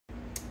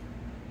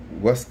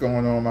What's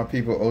going on, my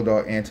people?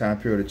 Dogg,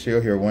 Anti-Imperial, the chill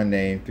here. One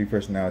name, three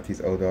personalities.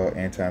 Dogg,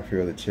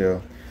 Anti-Imperial, the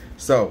chill.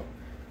 So,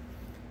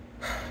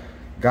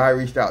 guy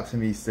reached out to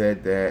me,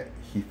 said that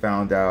he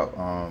found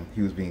out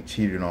he was being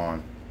cheated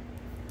on,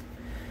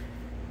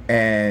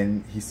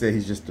 and he said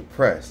he's just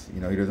depressed. You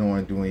know, he doesn't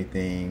want to do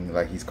anything.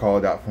 Like, he's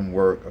called out from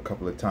work a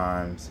couple of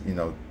times, you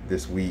know,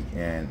 this week,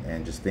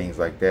 and just things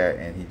like that.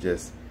 And he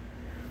just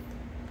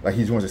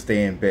wants to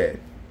stay in bed,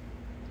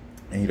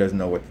 and he doesn't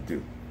know what to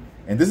do.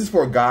 And this is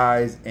for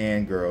guys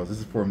and girls. This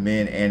is for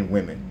men and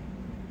women.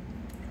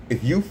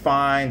 If you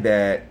find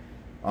that,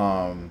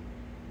 you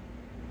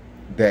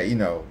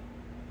know,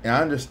 and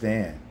I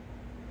understand,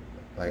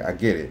 like, I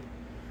get it.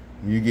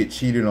 When you get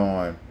cheated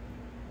on,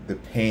 the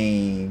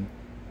pain,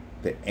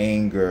 the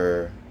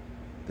anger,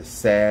 the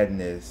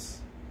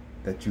sadness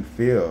that you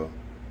feel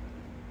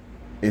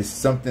is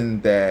something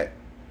that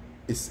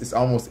it's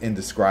almost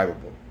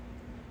indescribable.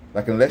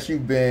 Like, unless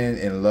you've been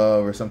in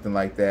love or something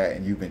like that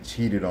and you've been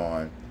cheated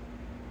on,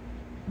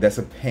 that's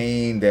a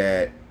pain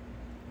that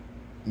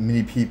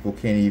many people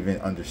can't even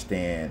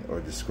understand or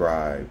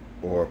describe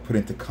or put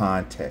into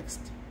context.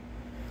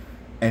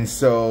 And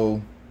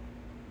so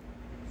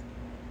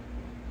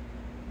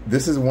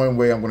this is one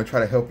way I'm going to try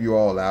to help you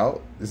all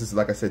out. This is,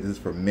 like I said, this is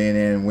for men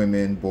and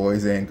women,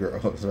 boys and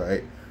girls,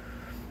 right?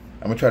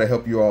 I'm going to try to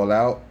help you all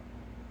out.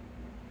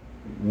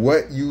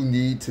 What you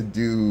need to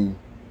do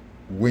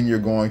when you're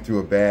going through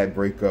a bad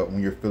breakup,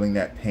 when you're feeling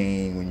that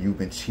pain, when you've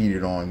been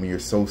cheated on, when you're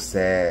so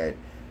sad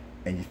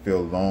and you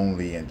feel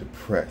lonely and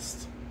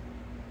depressed,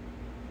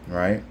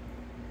 right?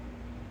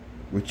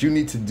 What you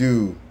need to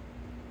do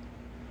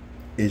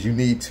is you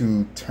need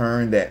to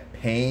turn that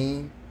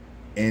pain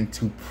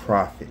into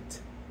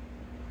profit.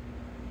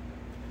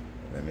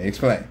 Let me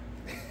explain.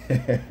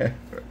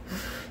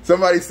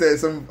 Somebody said,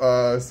 some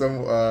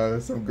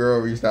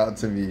girl reached out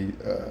to me,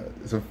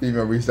 some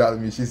female reached out to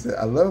me. She said,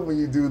 I love when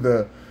you do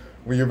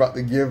when you're about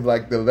to give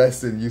like the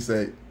lesson, you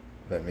say,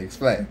 let me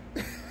explain.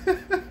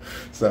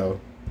 So,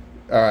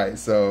 all right.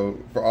 So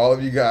for all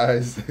of you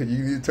guys, you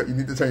need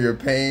to turn your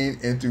pain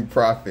into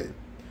profit.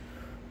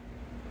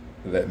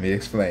 Let me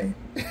explain.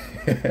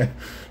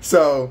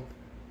 So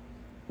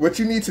what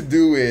you need to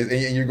do is,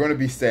 and you're going to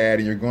be sad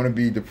and you're going to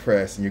be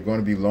depressed and you're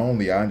going to be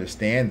lonely. I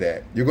understand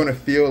that. You're going to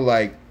feel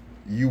like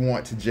you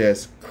want to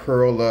just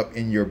curl up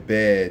in your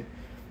bed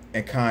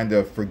and kind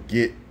of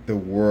forget the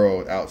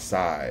world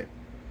outside,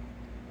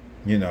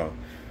 you know,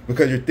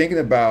 because you're thinking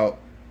about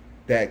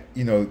that,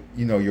 you know,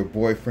 your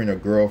boyfriend or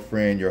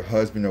girlfriend, your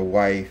husband or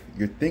wife,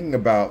 you're thinking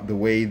about the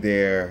way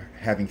they're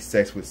having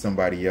sex with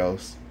somebody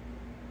else.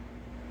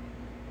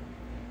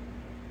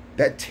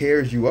 That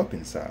tears you up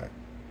inside.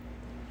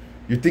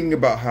 You're thinking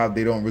about how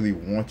they don't really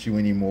want you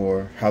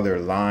anymore, how they're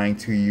lying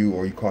to you,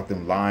 or you caught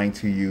them lying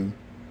to you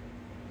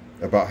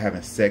about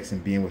having sex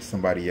and being with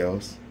somebody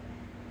else.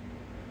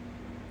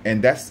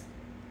 And that's,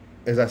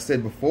 as I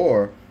said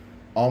before,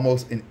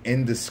 almost an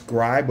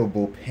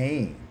indescribable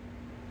pain.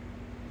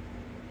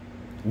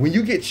 When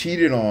you get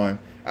cheated on,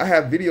 I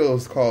have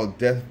videos called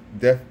death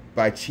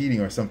by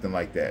cheating or something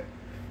like that.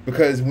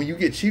 Because when you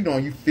get cheated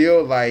on, you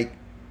feel like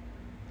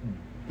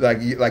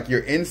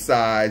your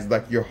insides,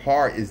 like your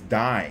heart is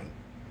dying.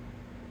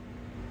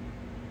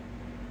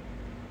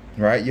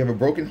 Right? You have a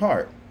broken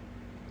heart.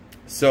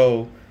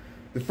 So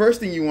the first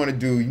thing you want to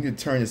do, you need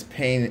to turn this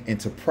pain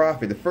into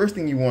profit. The first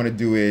thing you want to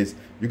do is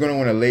you're going to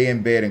want to lay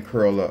in bed and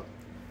curl up.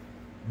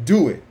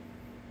 Do it.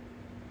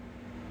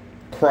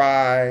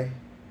 Cry.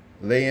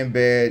 Lay in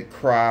bed,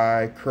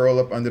 cry, curl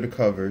up under the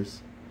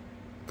covers,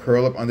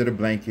 curl up under the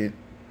blanket.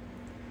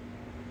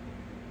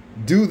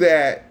 Do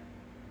that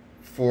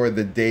for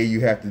the day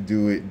you have to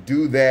do it.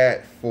 Do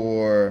that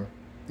for,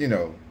 you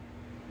know,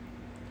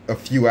 a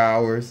few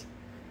hours.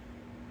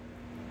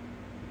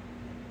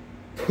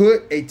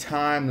 Put a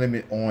time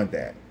limit on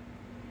that.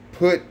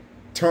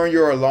 Turn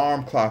your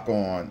alarm clock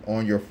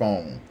on your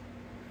phone.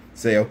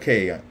 Say,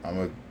 okay,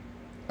 I'm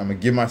gonna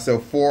give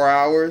myself 4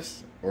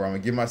 hours, or I'm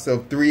gonna give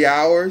myself 3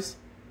 hours.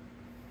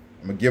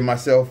 I'm gonna give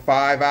myself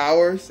 5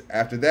 hours.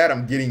 After that,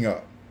 I'm getting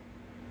up.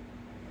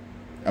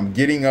 I'm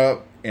getting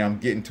up and I'm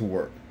getting to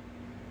work.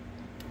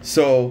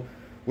 So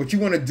what you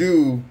want to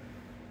do,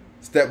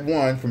 step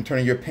one, from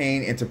turning your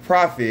pain into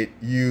profit,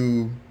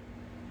 you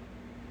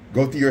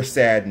go through your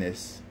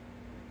sadness,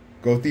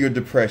 go through your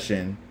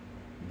depression,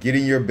 get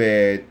in your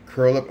bed,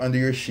 curl up under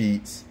your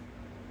sheets,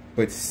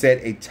 but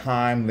set a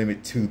time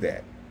limit to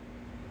that.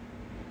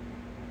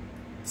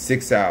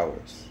 6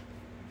 hours,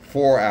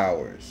 4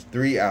 hours,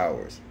 3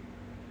 hours.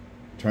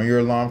 Turn your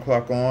alarm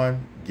clock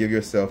on, give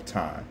yourself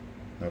time,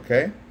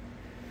 okay?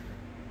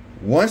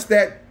 Once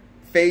that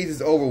phase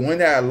is over, when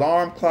that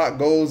alarm clock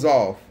goes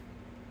off,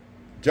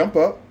 jump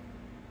up.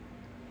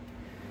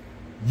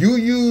 You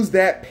use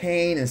that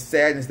pain and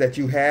sadness that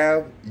you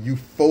have, you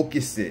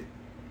focus it.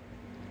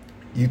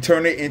 You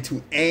turn it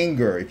into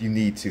anger if you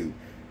need to.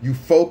 You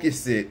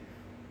focus it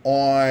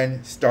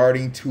on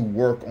starting to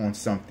work on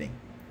something.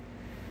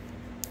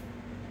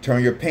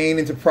 Turn your pain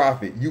into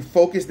profit. You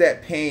focus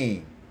that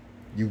pain.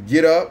 You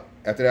get up,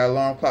 After that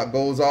alarm clock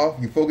goes off,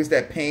 you focus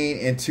that pain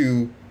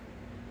into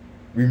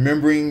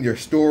remembering your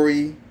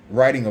story,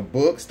 writing a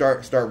book,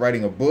 start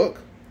writing a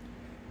book.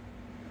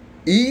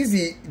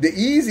 The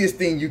easiest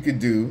thing you could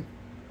do,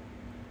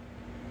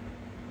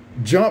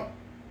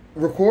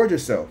 record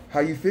yourself, how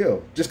you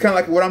feel. Just kind of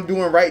like what I'm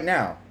doing right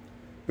now.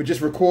 But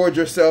just record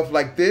yourself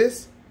like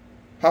this.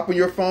 Hop on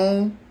your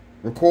phone,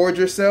 record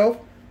yourself,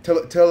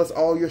 tell us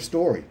all your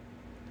story.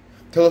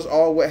 Tell us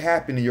all what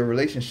happened in your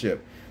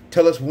relationship.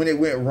 Tell us when it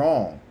went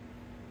wrong.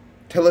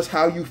 Tell us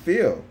how you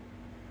feel.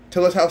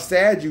 Tell us how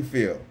sad you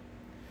feel.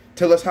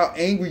 Tell us how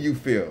angry you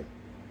feel.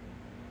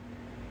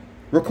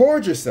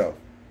 Record yourself.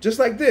 Just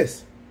like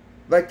this.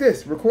 Like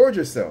this. Record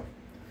yourself.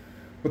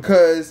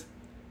 Because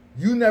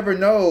you never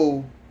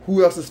know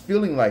who else is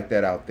feeling like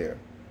that out there.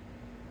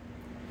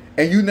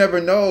 And you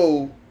never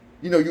know,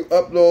 you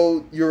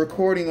upload your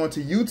recording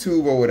onto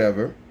YouTube or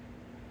whatever.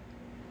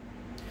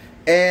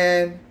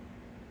 And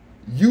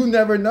you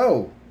never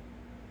know.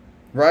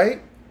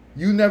 Right?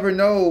 You never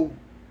know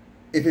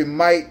if it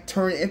might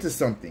turn into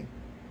something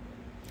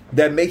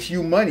that makes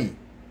you money,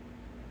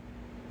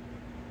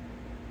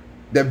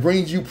 that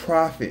brings you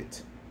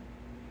profit.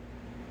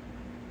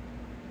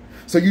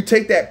 So you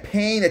take that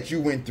pain that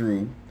you went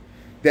through,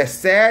 that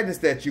sadness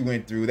that you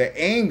went through, that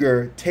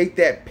anger, take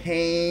that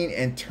pain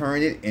and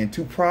turn it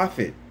into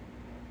profit.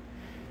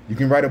 You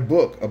can write a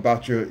book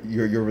about your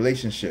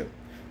relationship.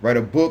 Write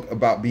a book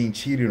about being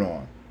cheated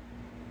on.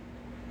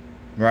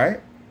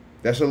 Right?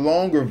 That's a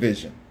longer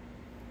vision.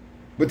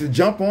 But to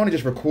jump on and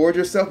just record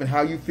yourself and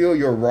how you feel,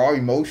 your raw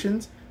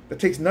emotions, that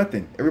takes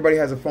nothing. Everybody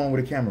has a phone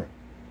with a camera.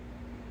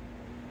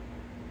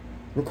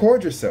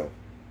 Record yourself.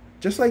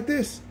 Just like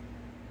this.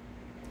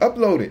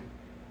 Upload it.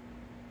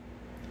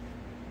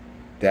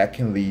 That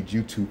can lead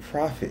you to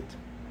profit.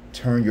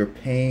 Turn your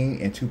pain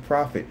into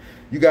profit.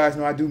 You guys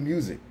know I do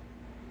music.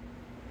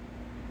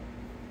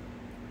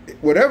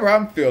 Whatever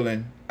I'm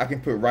feeling, I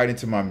can put right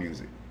into my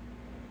music.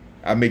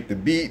 I make the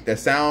beat that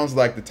sounds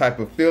like the type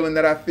of feeling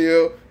that I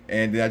feel,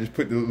 and then I just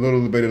put a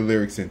little bit of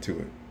lyrics into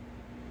it.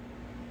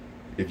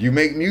 If you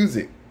make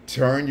music,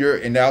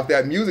 and out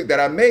that music that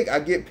I make, I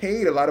get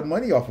paid a lot of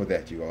money off of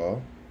that, you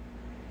all.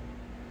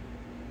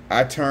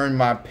 I turn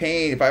my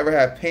pain, if I ever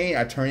have pain,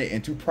 I turn it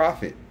into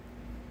profit.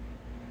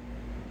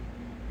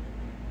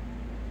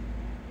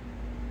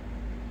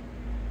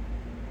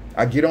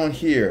 I get on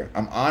here.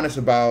 I'm honest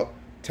about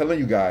telling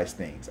you guys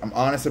things. I'm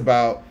honest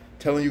about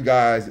telling you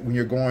guys when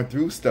you're going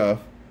through stuff,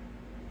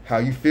 how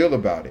you feel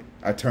about it.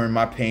 I turn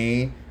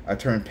pain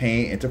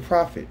into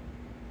profit.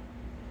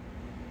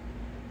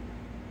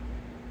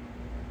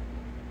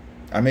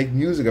 I make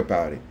music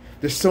about it.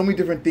 There's so many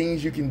different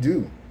things you can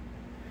do.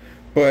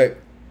 But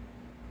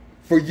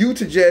for you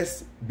to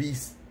just be,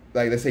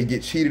 like, let's say,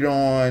 get cheated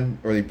on,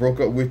 or they broke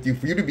up with you,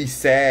 for you to be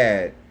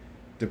sad,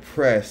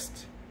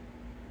 depressed,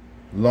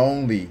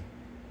 lonely,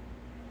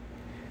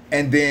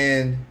 and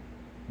then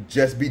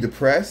just be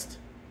depressed,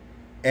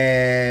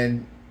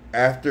 and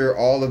after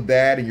all of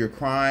that, and you're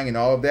crying and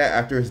all of that,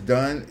 after it's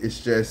done,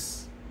 it's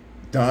just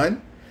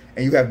done,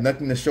 and you have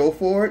nothing to show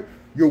for it,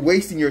 you're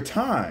wasting your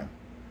time.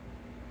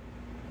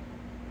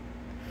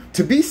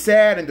 To be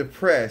sad and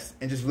depressed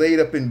and just laid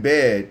up in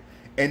bed,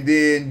 and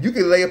then you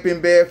can lay up in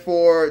bed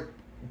for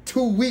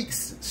 2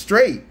 weeks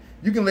straight.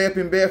 You can lay up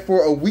in bed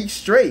for a week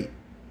straight.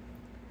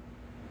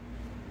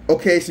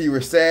 Okay, so you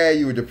were sad,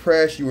 you were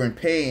depressed, you were in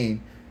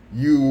pain.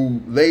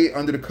 You lay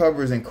under the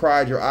covers and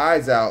cried your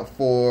eyes out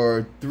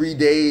for 3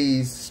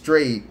 days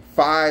straight,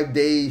 5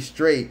 days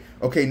straight.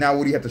 Okay, now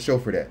what do you have to show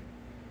for that?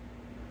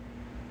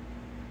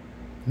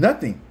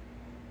 Nothing.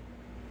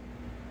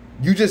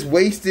 You just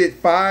wasted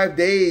 5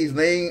 days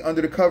laying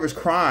under the covers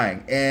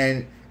crying,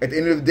 and at the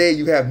end of the day,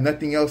 you have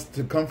nothing else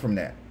to come from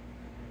that.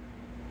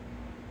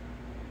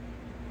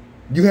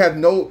 You have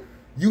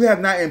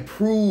not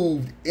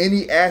improved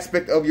any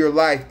aspect of your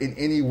life in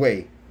any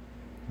way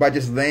by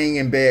just laying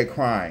in bed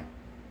crying.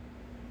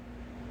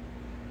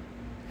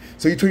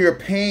 So you turn your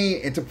pain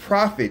into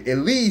profit. At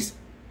least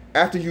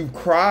after you've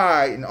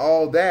cried and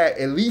all that,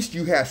 at least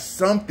you have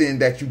something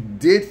that you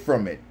did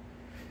from it.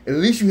 At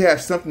least you have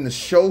something to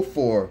show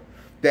for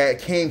that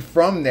came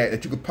from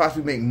that you could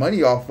possibly make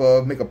money off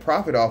of, make a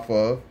profit off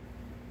of.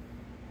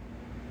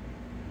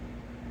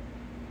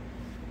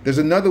 There's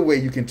another way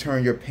you can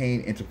turn your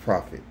pain into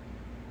profit.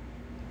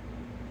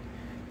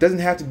 It doesn't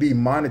have to be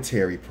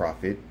monetary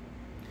profit.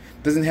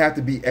 It doesn't have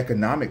to be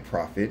economic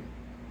profit.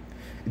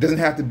 It doesn't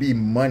have to be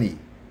money,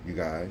 you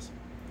guys.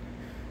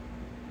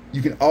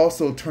 You can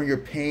also turn your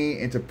pain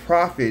into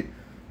profit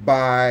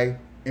by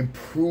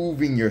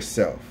improving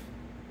yourself.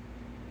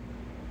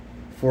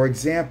 For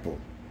example,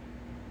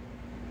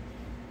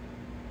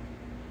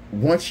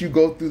 once you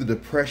go through the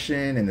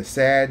depression and the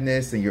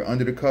sadness and you're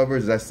under the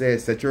covers, as I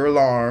said, set your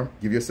alarm.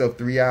 Give yourself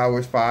 3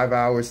 hours, 5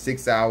 hours,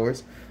 6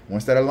 hours.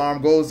 Once that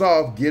alarm goes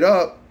off, get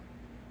up.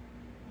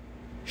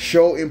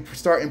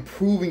 Start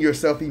improving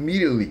yourself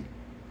immediately.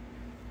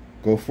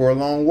 Go for a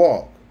long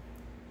walk.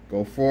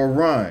 Go for a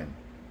run.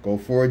 Go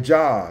for a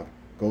jog.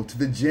 Go to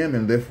the gym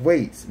and lift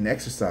weights and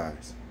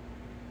exercise.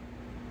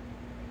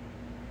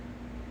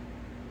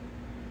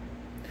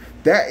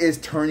 That is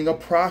turning a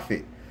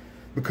profit,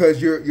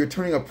 because you're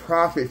turning a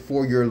profit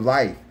for your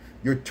life.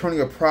 You're turning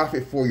a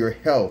profit for your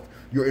health.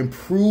 You're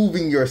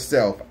improving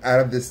yourself out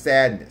of this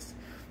sadness.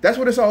 That's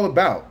what it's all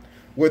about.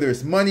 Whether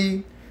it's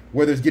money,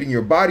 whether it's getting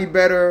your body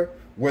better,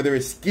 whether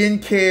it's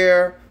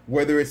skincare,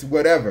 whether it's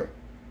whatever.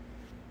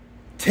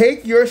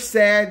 Take your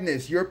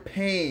sadness, your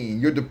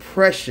pain, your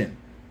depression,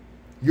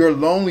 your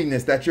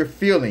loneliness that you're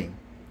feeling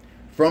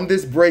from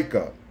this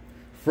breakup,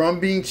 from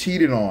being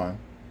cheated on,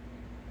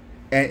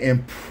 and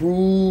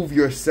improve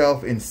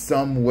yourself in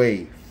some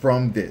way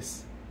from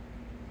this.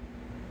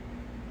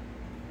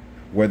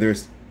 Whether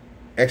it's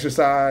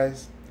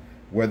exercise,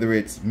 whether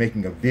it's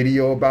making a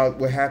video about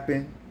what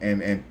happened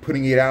and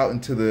putting it out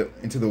into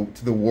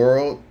the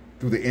world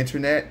through the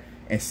internet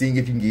and seeing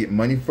if you can get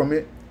money from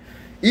it.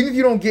 Even if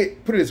you don't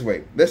get, put it this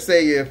way, let's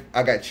say if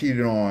I got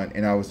cheated on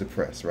and I was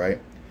depressed,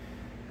 right?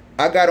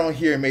 I got on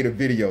here and made a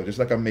video just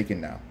like I'm making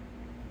now.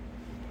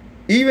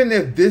 Even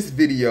if this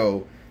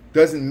video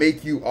doesn't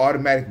make you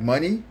automatic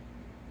money,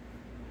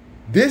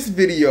 this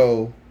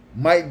video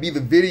might be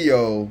the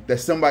video that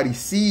somebody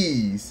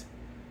sees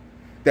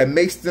that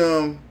makes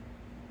them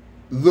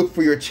look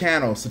for your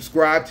channel,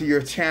 subscribe to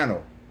your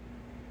channel.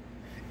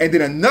 And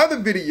then another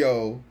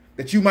video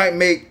that you might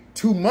make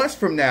 2 months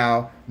from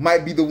now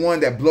might be the one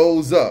that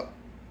blows up.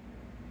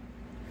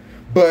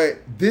 But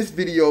this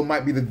video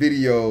might be the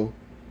video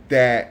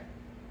that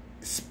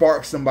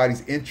sparks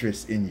somebody's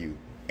interest in you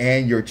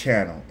and your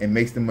channel and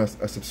makes them a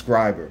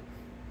subscriber,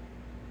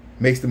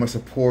 makes them a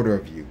supporter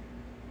of you.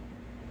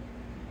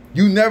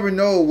 You never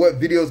know what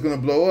video is going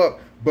to blow up,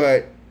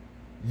 but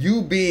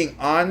you being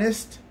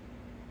honest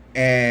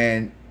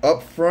and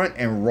upfront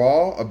and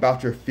raw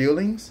about your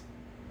feelings,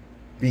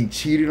 being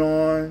cheated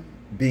on,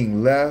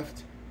 being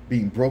left,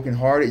 being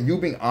brokenhearted, you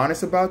being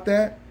honest about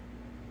that,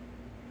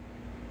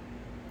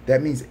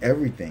 that means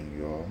everything,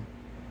 y'all.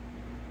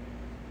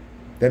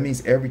 That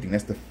means everything.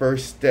 That's the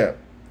first step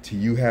to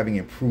you having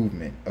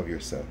improvement of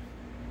yourself.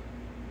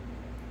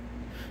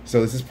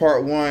 So this is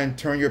part 1,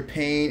 turn your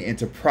pain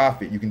into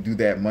profit. You can do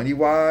that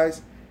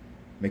money-wise,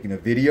 making a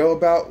video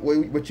about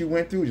what you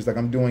went through, just like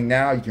I'm doing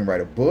now. You can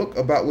write a book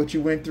about what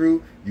you went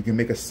through. You can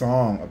make a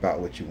song about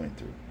what you went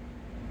through.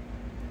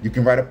 You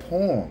can write a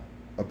poem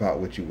about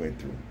what you went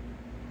through.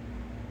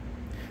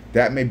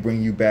 That may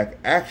bring you back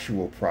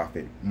actual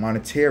profit,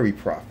 monetary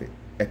profit,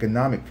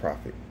 economic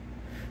profit.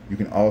 You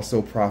can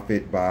also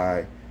profit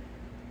by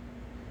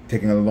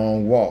taking a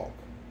long walk,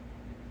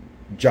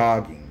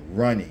 jogging,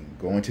 running,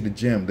 going to the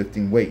gym,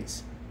 lifting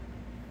weights,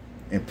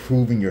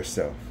 improving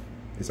yourself.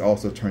 Is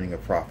also turning a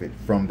profit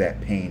from that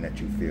pain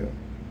that you feel.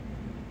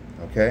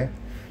 Okay?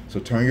 So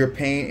turn your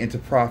pain into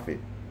profit.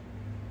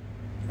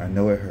 I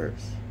know it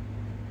hurts.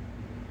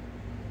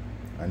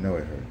 I know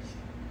it hurts.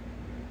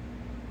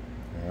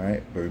 All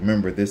right? But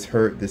remember, this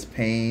hurt, this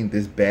pain,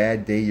 this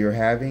bad day you're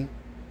having,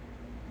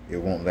 it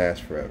won't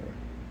last forever.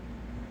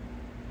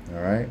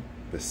 All right?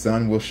 The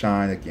sun will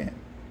shine again.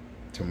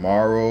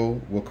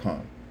 Tomorrow will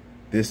come.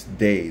 This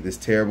day, this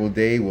terrible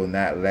day will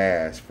not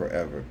last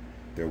forever.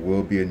 There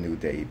will be a new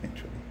day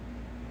eventually.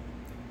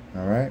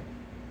 All right?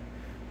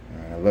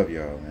 All right, I love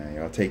y'all, man.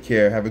 Y'all take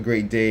care. Have a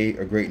great day,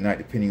 a great night,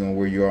 depending on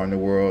where you are in the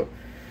world.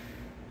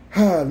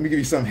 Let me give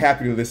you something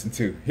happy to listen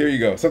to. Here you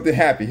go. Something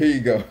happy. Here you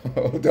go.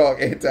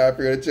 Dogg,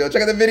 Anti-Imperial Chill.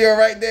 Check out the video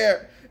right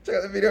there. Check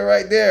out the video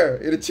right there.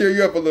 It'll cheer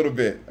you up a little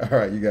bit. All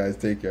right, you guys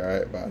take care. All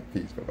right, bye.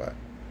 Peace.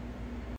 Bye-bye.